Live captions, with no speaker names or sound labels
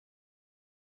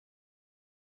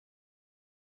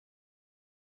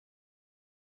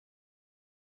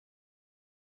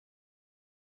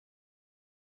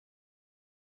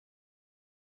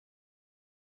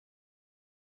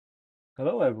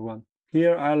Hello everyone.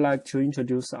 Here I'd like to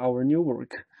introduce our new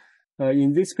work.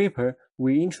 In this paper,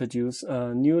 we introduce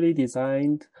a newly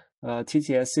designed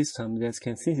TTS system that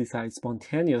can synthesize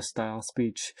spontaneous style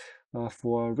speech.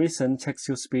 For recent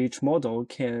text-to-speech model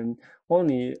can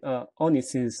only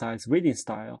synthesize reading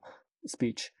style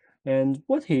speech. And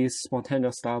what is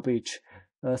spontaneous style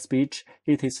speech?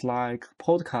 It is like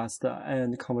podcast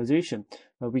and conversation.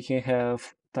 We can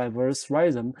have diverse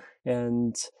rhythm,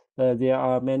 and there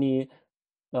are many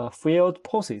failed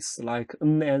pauses like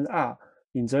n and r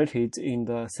inserted in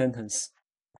the sentence.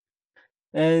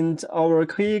 And our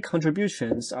key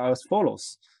contributions are as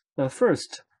follows.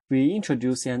 First, we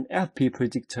introduce an FP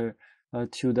predictor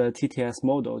to the TTS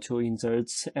model to insert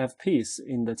FPs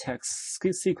in the text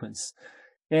sequence.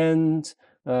 And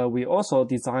we also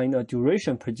design a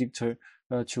duration predictor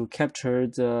to capture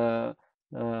the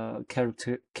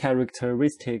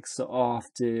characteristics of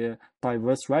the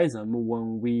diverse rhythm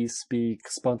when we speak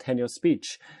spontaneous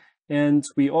speech. And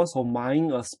we also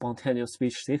mine a spontaneous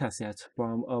speech dataset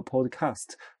from a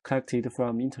podcast collected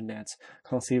from internet,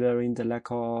 considering the lack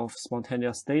of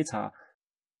spontaneous data.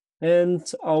 And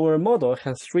our model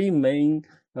has three main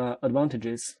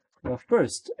advantages.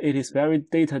 First, it is very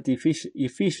data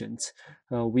efficient.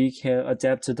 We can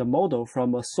adapt the model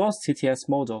from a source TTS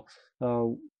model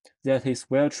that is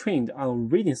well trained on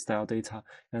reading style data,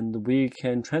 and we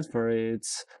can transfer it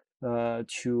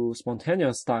to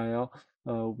spontaneous style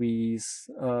with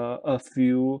a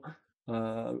few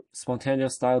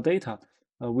spontaneous style data,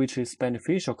 which is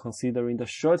beneficial considering the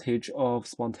shortage of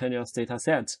spontaneous data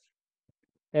sets.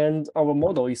 And our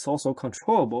model is also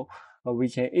controllable. We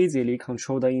can easily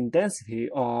control the intensity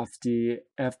of the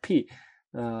FP,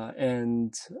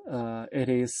 and it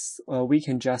is we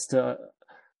can just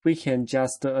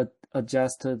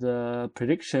adjust the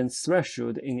prediction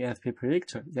threshold in FP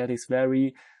predictor. That is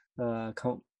very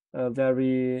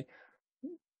very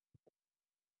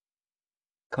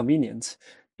convenient.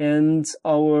 And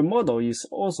our model is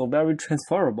also very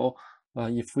transferable.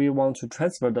 If we want to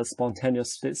transfer the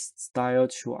spontaneous style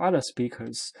to other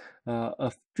speakers,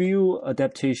 a few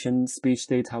adaptation speech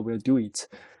data will do it.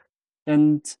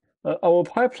 And our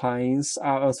pipelines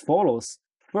are as follows.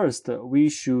 First, we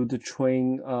should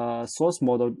train a source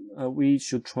model.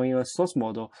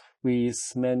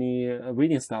 With many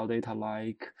reading style data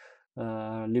like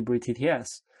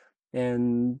LibreTTS,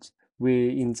 and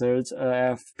we insert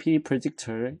a FP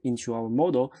predictor into our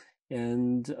model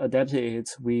and adapt it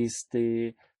with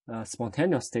the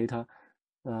spontaneous data.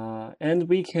 And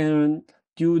we can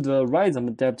do the rhythm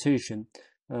adaptation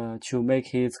to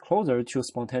make it closer to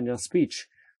spontaneous speech.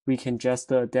 We can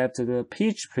just adapt the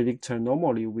pitch predictor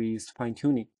normally with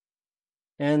fine-tuning.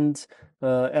 And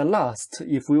at last,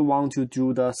 if we want to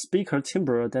do the speaker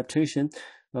timbre adaptation,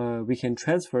 we can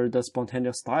transfer the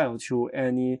spontaneous style to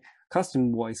any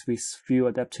custom voice with few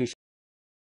adaptations.